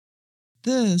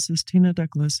This is Tina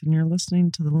Douglas, and you're listening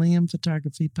to the Liam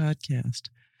Photography Podcast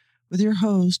with your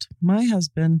host, my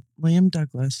husband, Liam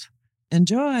Douglas.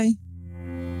 Enjoy!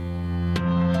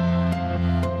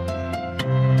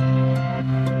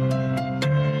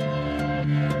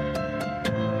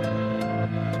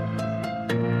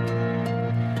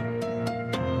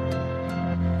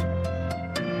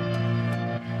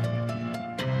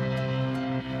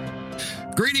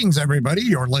 Greetings, everybody.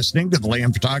 You're listening to the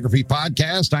Liam Photography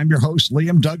Podcast. I'm your host,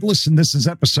 Liam Douglas, and this is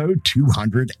episode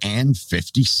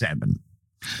 257.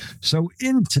 So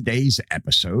in today's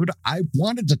episode, I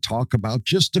wanted to talk about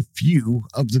just a few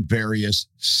of the various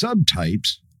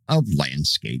subtypes of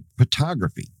landscape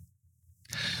photography.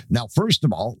 Now, first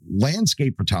of all,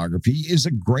 landscape photography is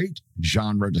a great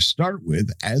genre to start with,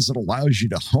 as it allows you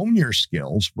to hone your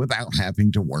skills without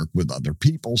having to work with other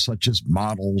people, such as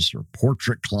models or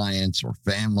portrait clients or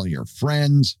family or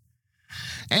friends.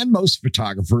 And most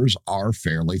photographers are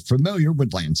fairly familiar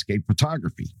with landscape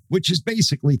photography, which is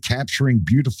basically capturing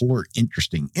beautiful or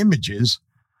interesting images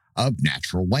of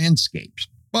natural landscapes.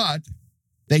 But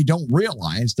they don't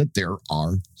realize that there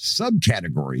are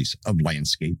subcategories of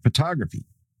landscape photography.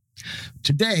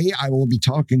 Today, I will be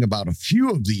talking about a few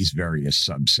of these various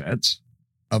subsets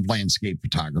of landscape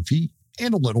photography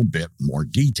in a little bit more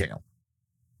detail.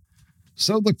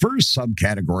 So the first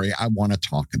subcategory I want to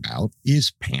talk about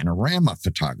is panorama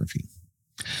photography.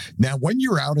 Now, when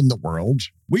you're out in the world,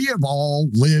 we have all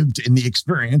lived in the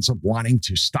experience of wanting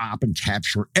to stop and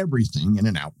capture everything in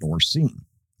an outdoor scene.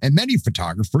 And many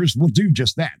photographers will do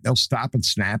just that. They'll stop and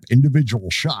snap individual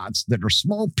shots that are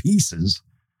small pieces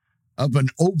of an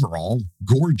overall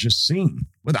gorgeous scene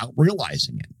without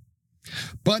realizing it.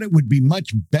 But it would be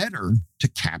much better to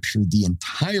capture the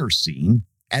entire scene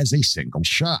as a single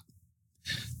shot.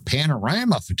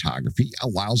 Panorama photography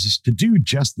allows us to do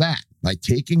just that by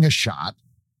taking a shot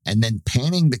and then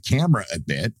panning the camera a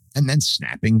bit and then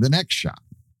snapping the next shot.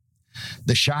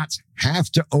 The shots have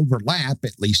to overlap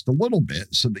at least a little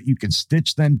bit so that you can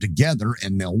stitch them together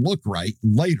and they'll look right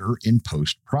later in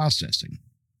post-processing.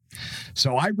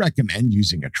 So I recommend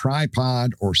using a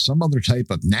tripod or some other type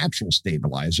of natural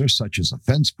stabilizer, such as a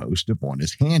fence post if one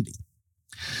is handy.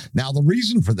 Now, the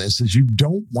reason for this is you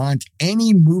don't want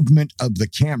any movement of the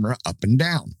camera up and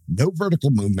down. No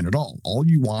vertical movement at all. All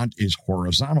you want is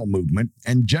horizontal movement,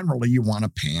 and generally you want to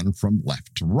pan from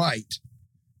left to right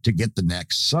to get the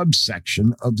next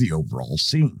subsection of the overall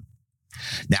scene.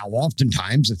 Now,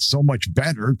 oftentimes, it's so much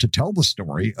better to tell the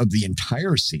story of the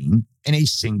entire scene in a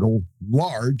single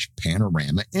large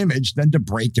panorama image than to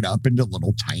break it up into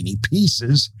little tiny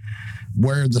pieces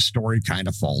where the story kind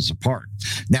of falls apart.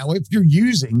 Now, if you're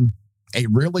using a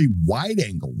really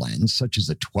wide-angle lens, such as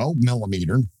a 12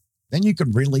 millimeter, then you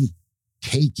can really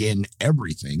take in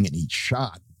everything in each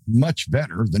shot much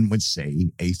better than with, say,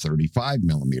 a 35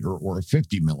 millimeter or a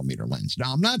 50 millimeter lens.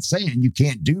 Now, I'm not saying you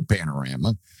can't do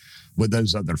panorama with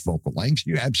those other focal lengths.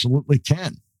 You absolutely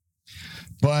can.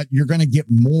 But you're going to get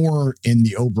more in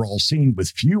the overall scene with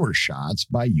fewer shots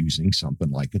by using something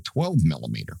like a 12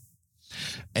 millimeter.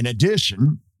 In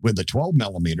addition, with a 12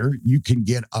 millimeter, you can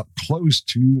get up close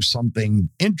to something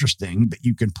interesting that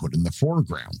you can put in the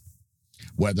foreground.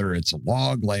 Whether it's a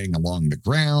log laying along the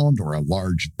ground or a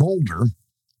large boulder,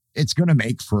 it's going to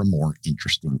make for a more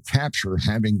interesting capture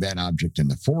having that object in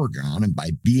the foreground. And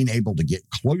by being able to get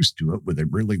close to it with a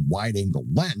really wide angle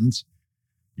lens,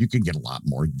 you can get a lot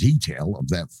more detail of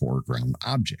that foreground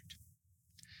object.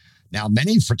 Now,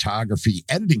 many photography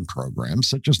editing programs,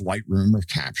 such as Lightroom or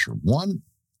Capture One,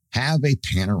 have a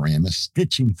panorama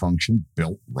stitching function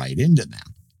built right into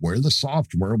them, where the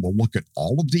software will look at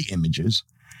all of the images,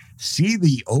 see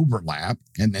the overlap,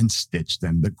 and then stitch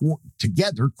them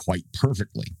together quite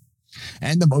perfectly.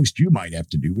 And the most you might have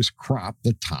to do is crop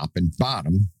the top and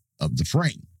bottom of the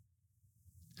frame.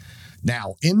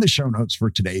 Now, in the show notes for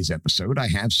today's episode, I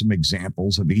have some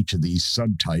examples of each of these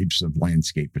subtypes of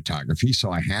landscape photography,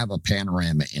 so I have a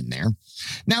panorama in there.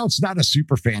 Now, it's not a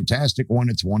super fantastic one.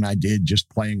 It's one I did just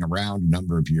playing around a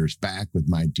number of years back with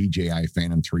my DJI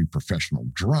Phantom 3 professional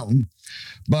drone,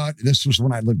 but this was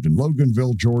when I lived in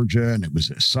Loganville, Georgia, and it was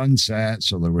a sunset,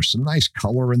 so there was some nice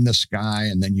color in the sky,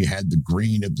 and then you had the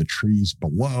green of the trees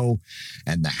below,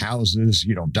 and the houses,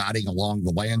 dotting along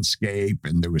the landscape,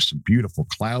 and there was some beautiful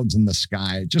clouds in the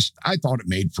sky. I thought it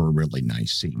made for a really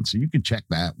nice scene. So you can check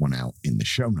that one out in the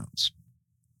show notes.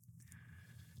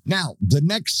 Now, the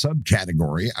next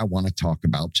subcategory I want to talk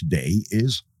about today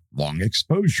is long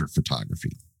exposure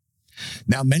photography.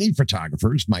 Now, many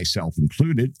photographers, myself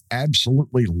included,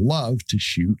 absolutely love to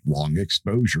shoot long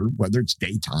exposure, whether it's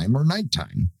daytime or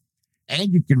nighttime.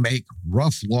 And you can make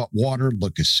rough water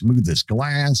look as smooth as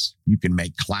glass. You can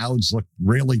make clouds look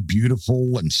really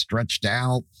beautiful and stretched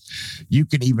out. You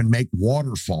can even make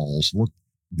waterfalls look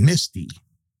misty,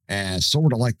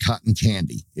 sort of like cotton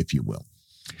candy, if you will.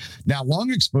 Now,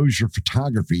 long exposure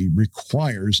photography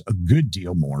requires a good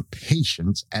deal more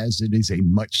patience, as it is a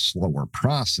much slower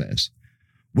process,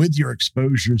 with your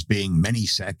exposures being many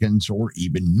seconds or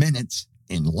even minutes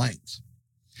in length.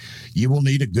 You will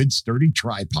need a good sturdy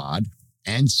tripod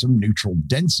and some neutral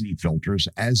density filters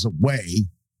as a way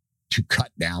to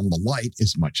cut down the light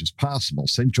as much as possible,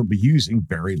 since you'll be using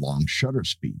very long shutter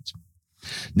speeds.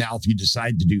 Now, if you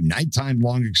decide to do nighttime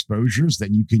long exposures,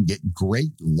 then you can get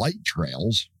great light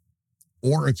trails.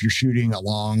 Or if you're shooting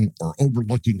along or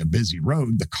overlooking a busy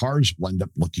road, the cars will end up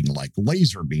looking like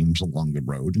laser beams along the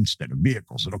road instead of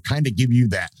vehicles. It'll kind of give you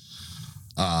that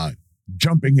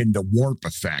jumping into warp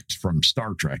effect from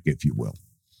Star Trek, if you will.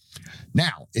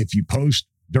 Now, if you post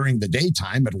during the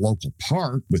daytime at a local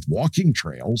park with walking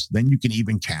trails, then you can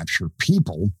even capture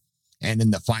people. And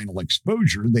in the final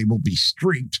exposure, they will be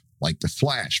streaked like the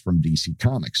Flash from DC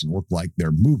Comics and look like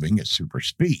they're moving at super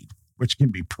speed, which can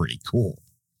be pretty cool.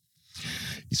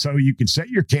 So you can set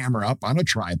your camera up on a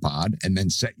tripod and then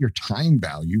set your time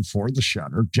value for the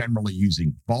shutter, generally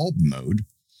using bulb mode,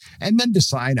 and then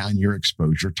decide on your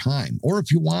exposure time. Or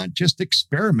if you want, just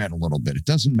experiment a little bit. It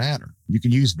doesn't matter. You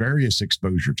can use various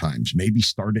exposure times. Maybe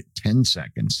start at 10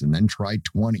 seconds and then try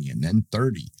 20 and then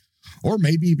 30. Or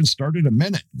maybe even start at a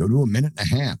minute, go to a minute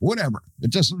and a half, whatever.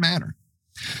 It doesn't matter.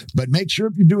 But make sure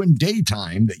if you're doing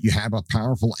daytime that you have a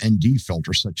powerful ND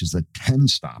filter, such as a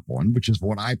 10-stop one, which is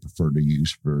what I prefer to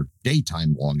use for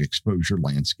daytime long exposure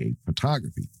landscape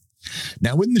photography.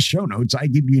 Now, in the show notes, I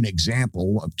give you an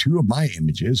example of two of my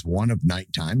images, one of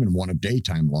nighttime and one of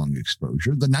daytime long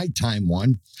exposure. The nighttime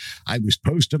one, I was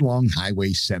posted along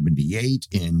Highway 78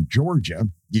 in Georgia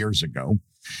years ago,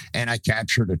 and I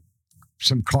captured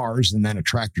some cars and then a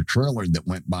tractor trailer that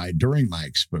went by during my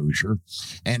exposure.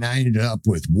 And I ended up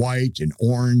with white and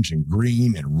orange and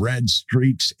green and red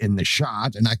streaks in the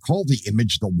shot. And I call the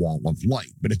image the wall of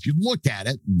light. But if you look at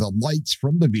it, the lights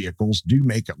from the vehicles do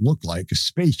make it look like a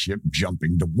spaceship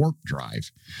jumping to warp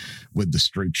drive with the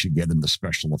streaks you get in the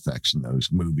special effects in those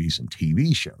movies and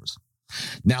TV shows.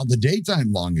 Now, the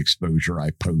daytime long exposure I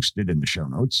posted in the show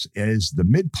notes is the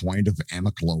midpoint of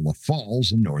Amicalola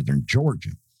Falls in northern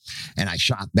Georgia. And I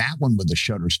shot that one with a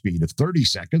shutter speed of 30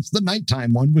 seconds. The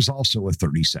nighttime one was also a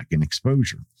 30-second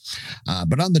exposure.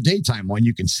 But on the daytime one,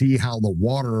 you can see how the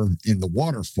water in the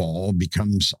waterfall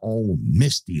becomes all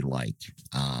misty-like.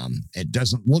 It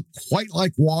doesn't look quite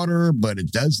like water, but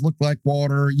it does look like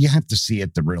water. You have to see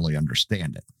it to really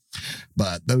understand it.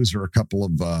 But those are a couple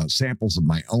of samples of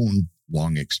my own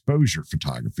long exposure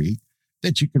photography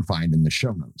that you can find in the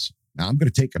show notes. Now, I'm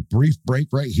going to take a brief break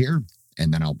right here,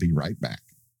 and then I'll be right back.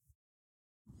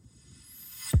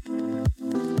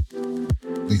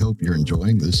 We hope you're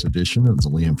enjoying this edition of the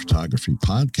Liam Photography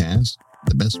Podcast.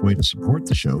 The best way to support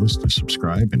the show is to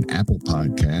subscribe in Apple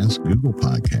Podcasts, Google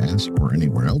Podcasts, or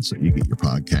anywhere else that you get your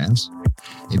podcasts.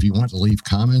 If you want to leave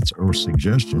comments or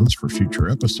suggestions for future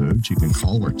episodes, you can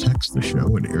call or text the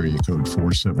show at area code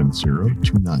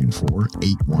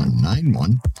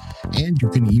 470-294-8191. And you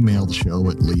can email the show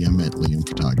at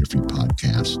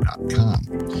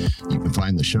liam@liamphotographypodcast.com. You can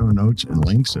find the show notes and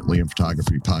links at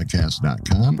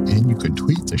liamphotographypodcast.com, and you can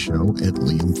tweet the show at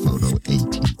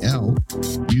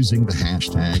liamphotoatl using the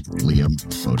hashtag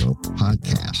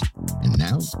LiamPhotoPodcast. And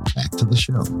now, back to the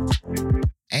show.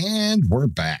 And we're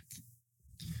back.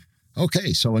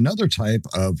 Okay, so another type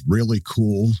of really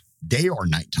cool day or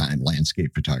nighttime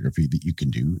landscape photography that you can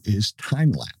do is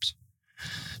time-lapse.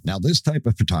 Now, this type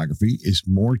of photography is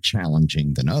more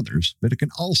challenging than others, but it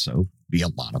can also be a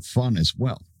lot of fun as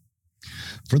well.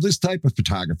 For this type of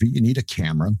photography, you need a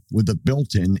camera with a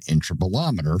built-in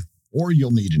intervalometer, or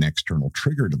you'll need an external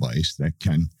trigger device that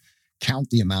can count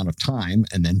the amount of time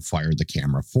and then fire the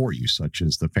camera for you, such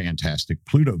as the fantastic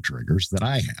Pluto triggers that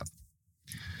I have.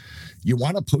 You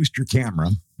want to post your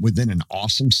camera within an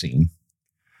awesome scene.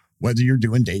 Whether you're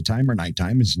doing daytime or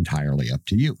nighttime is entirely up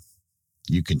to you.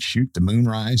 You can shoot the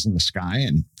moonrise in the sky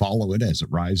and follow it as it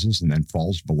rises and then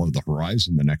falls below the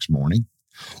horizon the next morning.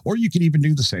 Or you can even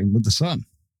do the same with the sun.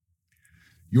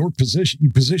 You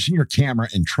position your camera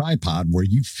and tripod where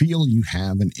you feel you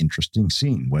have an interesting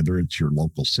scene, whether it's your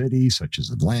local city, such as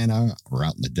Atlanta, or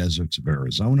out in the deserts of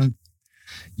Arizona.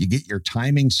 You get your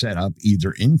timing set up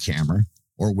either in camera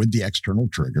or with the external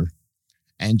trigger,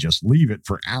 and just leave it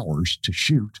for hours to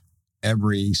shoot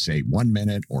every, say, 1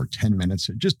 minute or 10 minutes.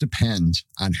 It just depends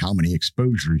on how many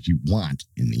exposures you want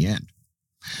in the end.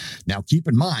 Now, keep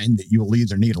in mind that you will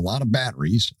either need a lot of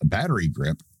batteries, a battery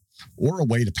grip, or a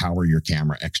way to power your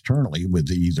camera externally with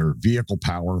either vehicle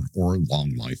power or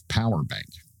long life power bank.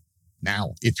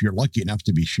 Now, if you're lucky enough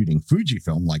to be shooting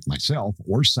Fujifilm like myself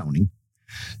or Sony,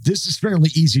 this is fairly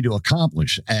easy to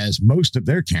accomplish, as most of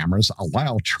their cameras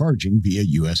allow charging via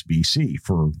USB-C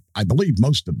for, I believe,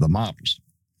 most of the models.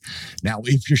 Now,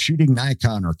 if you're shooting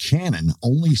Nikon or Canon,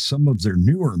 only some of their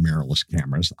newer mirrorless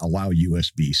cameras allow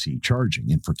USB-C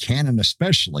charging. And for Canon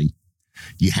especially,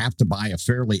 you have to buy a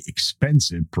fairly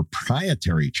expensive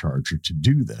proprietary charger to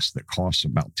do this that costs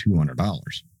about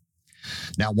 $200.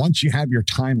 Now, once you have your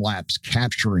time-lapse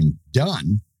capturing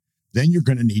done, then you're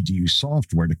going to need to use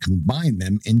software to combine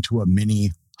them into a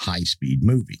mini high-speed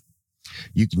movie.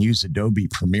 You can use Adobe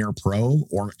Premiere Pro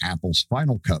or Apple's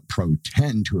Final Cut Pro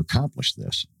 10 to accomplish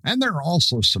this. And there are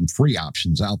also some free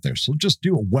options out there. So just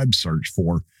do a web search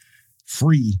for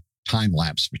free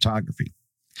time-lapse photography.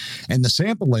 And the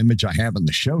sample image I have in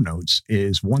the show notes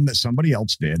is one that somebody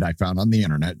else did. I found on the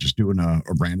internet, just doing a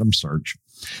random search.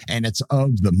 And it's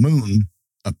of the moon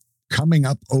coming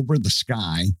up over the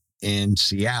sky in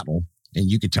Seattle.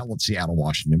 And you can tell it's Seattle,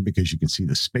 Washington, because you can see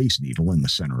the Space Needle in the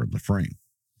center of the frame.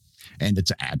 And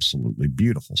it's absolutely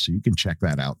beautiful. So you can check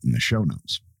that out in the show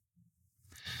notes.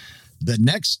 The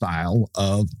next style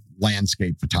of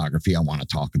landscape photography I want to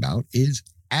talk about is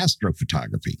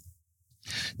astrophotography.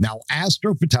 Now,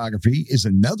 astrophotography is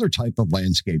another type of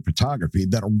landscape photography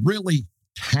that'll really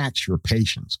tax your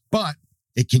patience, but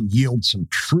it can yield some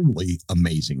truly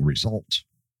amazing results.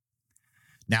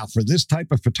 Now, for this type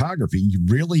of photography, you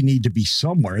really need to be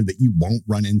somewhere that you won't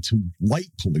run into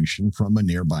light pollution from a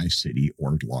nearby city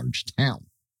or large town.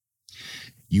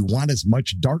 You want as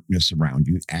much darkness around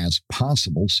you as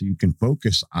possible so you can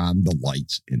focus on the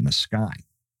lights in the sky.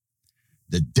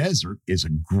 The desert is a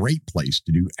great place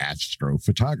to do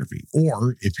astrophotography,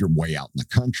 or if you're way out in the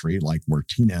country, like where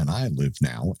Tina and I live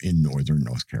now in northern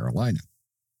North Carolina.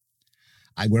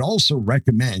 I would also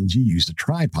recommend you use a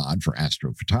tripod for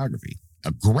astrophotography.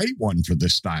 A great one for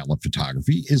this style of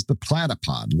photography is the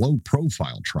Platypod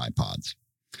low-profile tripods,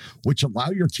 which allow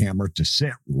your camera to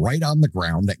sit right on the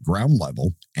ground at ground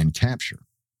level and capture.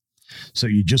 So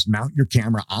you just mount your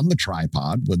camera on the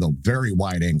tripod with a very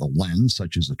wide-angle lens,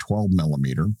 such as a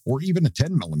 12mm or even a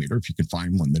 10mm if you can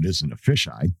find one that isn't a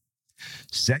fisheye.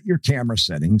 Set your camera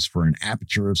settings for an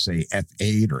aperture of, say,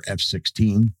 f8 or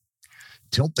f16.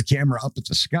 Tilt the camera up at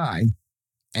the sky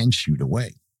and shoot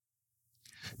away.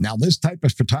 Now, this type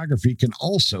of photography can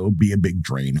also be a big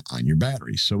drain on your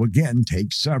battery. So again,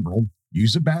 take several,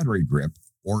 use a battery grip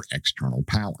or external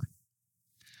power.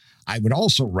 I would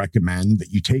also recommend that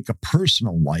you take a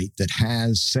personal light that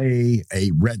has, say,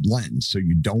 a red lens so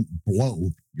you don't blow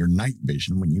your night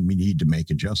vision when you need to make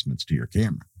adjustments to your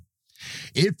camera.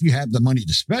 If you have the money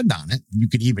to spend on it, you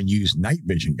could even use night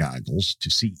vision goggles to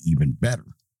see even better.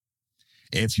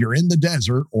 If you're in the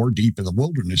desert or deep in the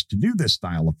wilderness to do this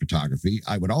style of photography,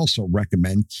 I would also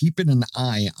recommend keeping an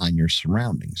eye on your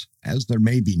surroundings, as there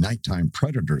may be nighttime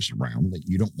predators around that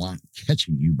you don't want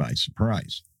catching you by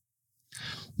surprise.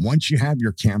 Once you have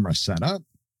your camera set up,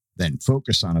 then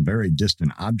focus on a very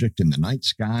distant object in the night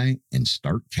sky and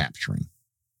start capturing.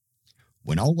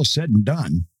 When all is said and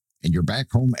done, and you're back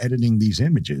home editing these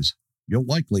images, you'll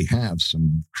likely have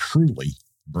some truly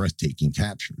breathtaking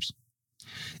captures.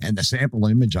 And the sample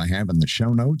image I have in the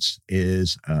show notes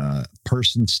is a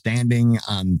person standing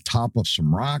on top of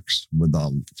some rocks with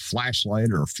a flashlight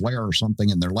or a flare or something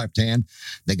in their left hand.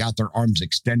 They got their arms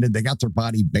extended. They got their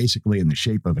body basically in the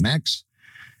shape of an X.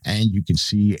 And you can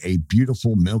see a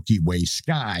beautiful Milky Way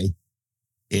sky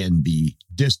in the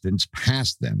distance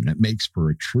past them. And it makes for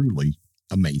a truly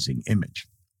amazing image.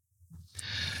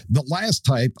 The last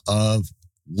type of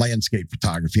landscape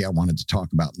photography I wanted to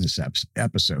talk about in this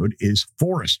episode is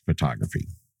forest photography.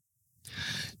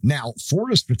 Now,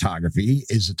 forest photography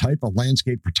is a type of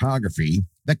landscape photography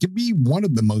that can be one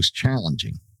of the most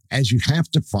challenging, as you have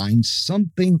to find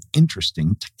something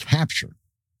interesting to capture.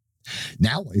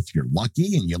 Now, if you're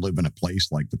lucky and you live in a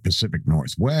place like the Pacific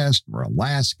Northwest or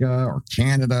Alaska or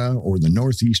Canada or the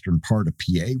northeastern part of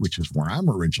PA, which is where I'm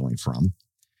originally from,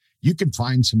 you can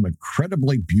find some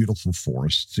incredibly beautiful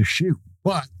forests to shoot.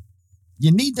 But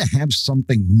you need to have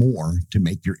something more to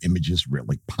make your images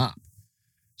really pop,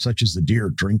 such as a deer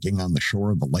drinking on the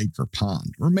shore of a lake or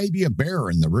pond, or maybe a bear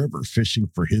in the river fishing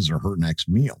for his or her next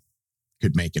meal.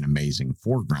 Could make an amazing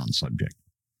foreground subject.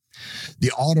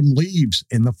 The autumn leaves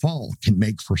in the fall can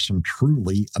make for some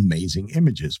truly amazing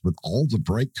images with all the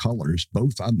bright colors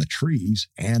both on the trees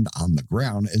and on the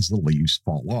ground as the leaves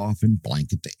fall off and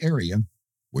blanket the area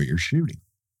where you're shooting.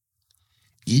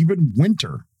 Even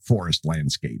winter forest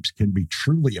landscapes can be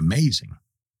truly amazing,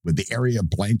 with the area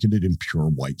blanketed in pure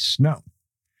white snow.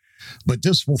 But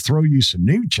this will throw you some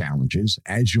new challenges,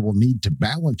 as you will need to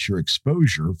balance your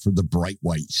exposure for the bright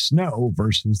white snow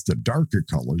versus the darker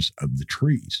colors of the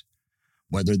trees,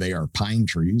 whether they are pine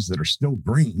trees that are still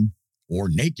green or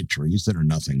naked trees that are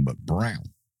nothing but brown.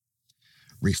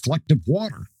 Reflective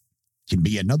water can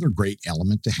be another great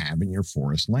element to have in your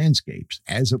forest landscapes,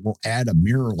 as it will add a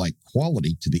mirror-like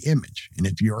quality to the image. And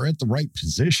if you are at the right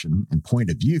position and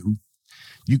point of view,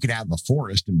 you could have a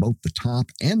forest in both the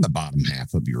top and the bottom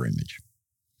half of your image.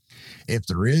 If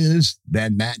there is,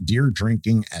 then that deer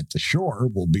drinking at the shore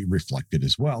will be reflected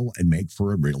as well and make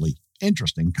for a really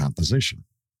interesting composition.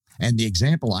 And the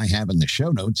example I have in the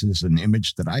show notes is an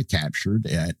image that I captured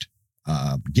at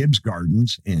Gibbs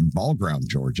Gardens in Ball Ground,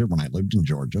 Georgia, when I lived in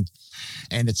Georgia.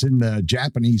 And it's in the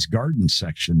Japanese garden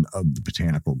section of the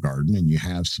botanical garden. And you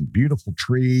have some beautiful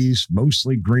trees,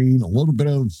 mostly green, a little bit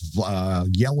of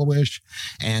yellowish,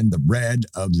 and the red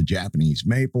of the Japanese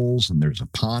maples. And there's a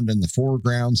pond in the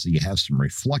foreground, so you have some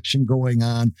reflection going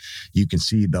on. You can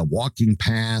see the walking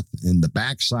path in the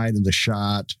backside of the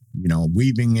shot,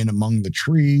 weaving in among the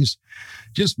trees.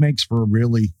 Just makes for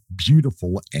really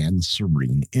beautiful and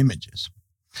serene images.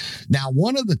 Now,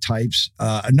 one of the types,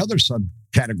 another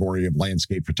subcategory of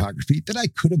landscape photography that I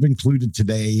could have included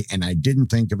today, and I didn't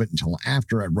think of it until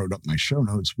after I wrote up my show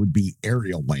notes, would be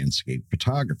aerial landscape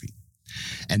photography.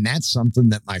 And that's something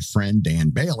that my friend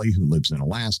Dan Bailey, who lives in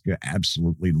Alaska,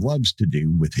 absolutely loves to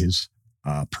do with his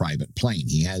private plane.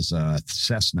 He has a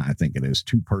Cessna, I think it is,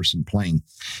 2-person plane,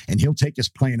 and he'll take his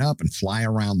plane up and fly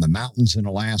around the mountains in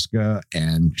Alaska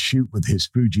and shoot with his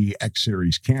Fuji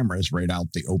X-Series cameras right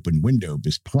out the open window of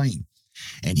his plane.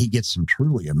 And he gets some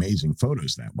truly amazing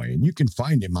photos that way. And you can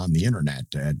find him on the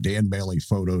internet at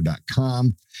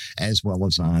danbaileyphoto.com, as well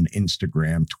as on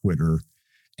Instagram, Twitter,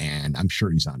 and I'm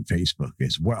sure he's on Facebook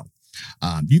as well.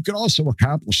 You could also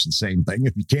accomplish the same thing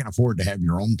if you can't afford to have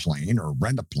your own plane or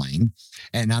rent a plane.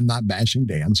 And I'm not bashing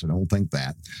Dan, so don't think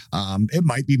that. It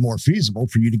might be more feasible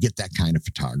for you to get that kind of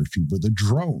photography with a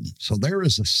drone. So there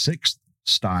is a 6th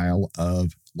style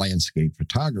of landscape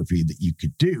photography that you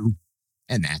could do,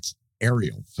 and that's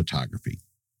aerial photography.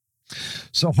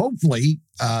 So hopefully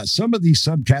some of these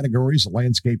subcategories of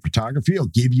landscape photography will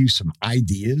give you some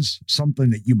ideas, something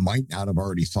that you might not have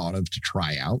already thought of to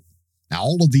try out. Now,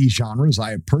 all of these genres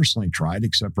I have personally tried,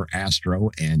 except for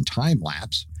astro and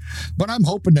time-lapse, but I'm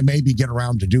hoping to maybe get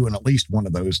around to doing at least one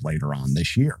of those later on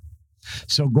this year.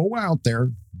 So go out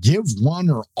there, give one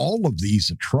or all of these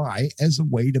a try as a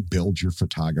way to build your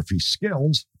photography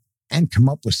skills and come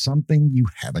up with something you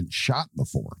haven't shot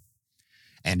before.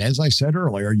 And as I said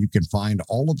earlier, you can find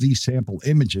all of these sample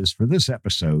images for this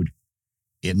episode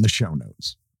in the show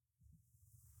notes.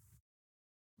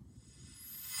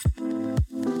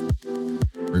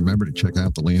 Remember to check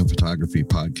out the Liam Photography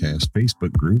Podcast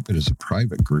Facebook group. It is a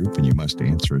private group, and you must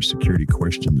answer a security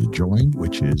question to join,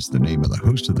 which is the name of the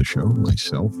host of the show,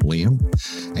 myself, Liam.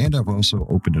 And I've also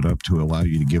opened it up to allow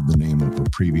you to give the name of a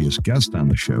previous guest on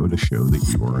the show to show that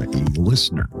you are a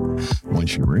listener.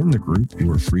 Once you are in the group, you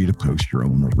are free to post your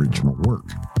own original work.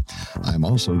 I'm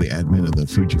also the admin of the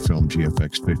Fujifilm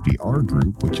GFX 50R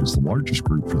group, which is the largest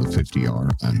group for the 50R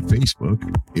on Facebook.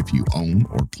 If you own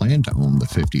or plan to own the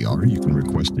 50R, you can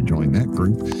request to join that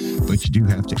group, but you do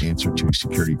have to answer 2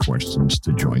 security questions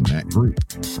to join that group.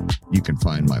 You can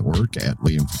find my work at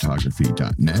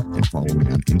liamphotography.net and follow me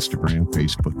on Instagram,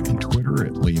 Facebook, and Twitter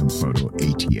at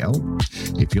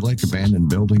liamphotoatl. If you like abandoned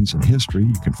buildings and history,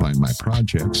 you can find my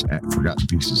projects at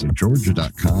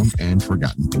forgottenpiecesofgeorgia.com and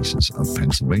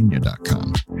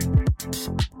forgottenpiecesofpennsylvania.com.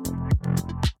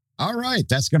 All right,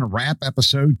 that's going to wrap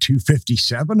episode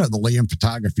 257 of the Liam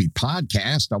Photography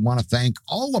Podcast. I want to thank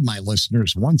all of my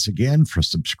listeners once again for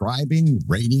subscribing,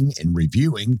 rating, and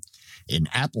reviewing in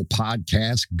Apple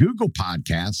Podcasts, Google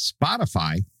Podcasts,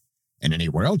 Spotify, and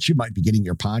anywhere else you might be getting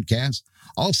your podcast.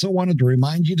 Also wanted to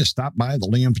remind you to stop by the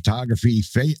Liam Photography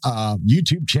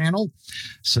YouTube channel,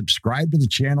 subscribe to the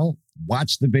channel,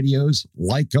 watch the videos,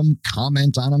 like them,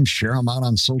 comment on them, share them out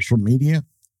on social media.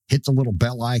 Hit the little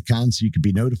bell icon so you can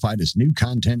be notified as new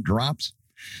content drops.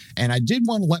 And I did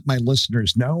want to let my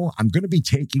listeners know I'm going to be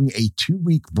taking a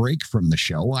 2-week break from the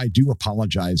show. I do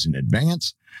apologize in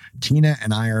advance. Tina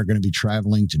and I are going to be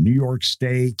traveling to New York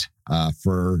State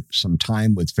for some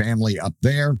time with family up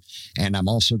there. And I'm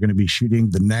also going to be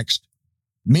shooting the next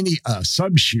mini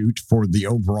sub-shoot for the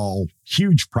overall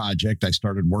huge project I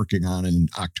started working on in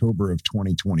October of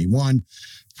 2021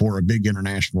 for a big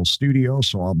international studio.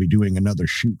 So I'll be doing another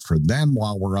shoot for them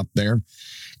while we're up there.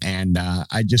 And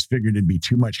I just figured it'd be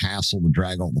too much hassle to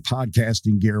drag all the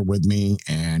podcasting gear with me.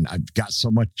 And I've got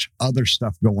so much other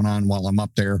stuff going on while I'm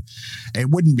up there. It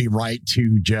wouldn't be right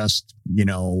to just,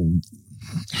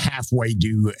 halfway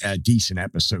do a decent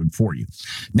episode for you.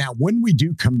 Now, when we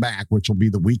do come back, which will be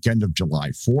the weekend of July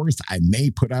 4th, I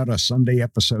may put out a Sunday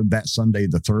episode that Sunday,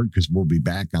 the 3rd, because we'll be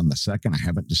back on the 2nd. I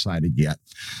haven't decided yet,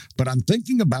 but I'm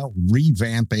thinking about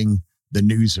revamping the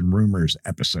news and rumors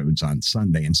episodes on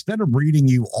Sunday. Instead of reading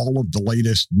you all of the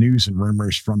latest news and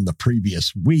rumors from the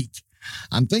previous week,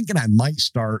 I'm thinking I might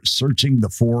start searching the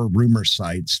 4 rumor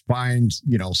sites, find,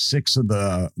 6 of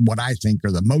the, what I think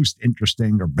are the most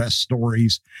interesting or best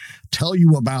stories, tell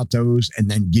you about those, and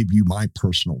then give you my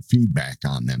personal feedback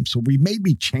on them. So we may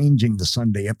be changing the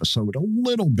Sunday episode a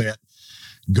little bit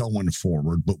going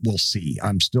forward, but we'll see.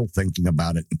 I'm still thinking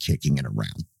about it and kicking it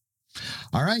around.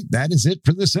 All right, that is it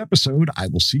for this episode. I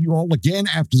will see you all again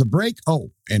after the break. Oh,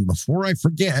 and before I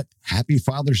forget, happy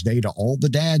Father's Day to all the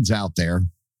dads out there.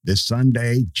 This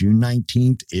Sunday, June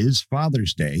 19th, is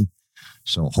Father's Day.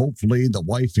 So hopefully the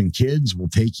wife and kids will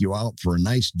take you out for a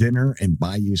nice dinner and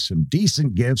buy you some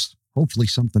decent gifts, hopefully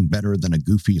something better than a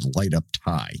goofy light-up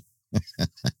tie.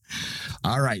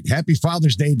 All right, happy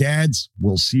Father's Day, dads.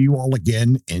 We'll see you all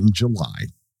again in July.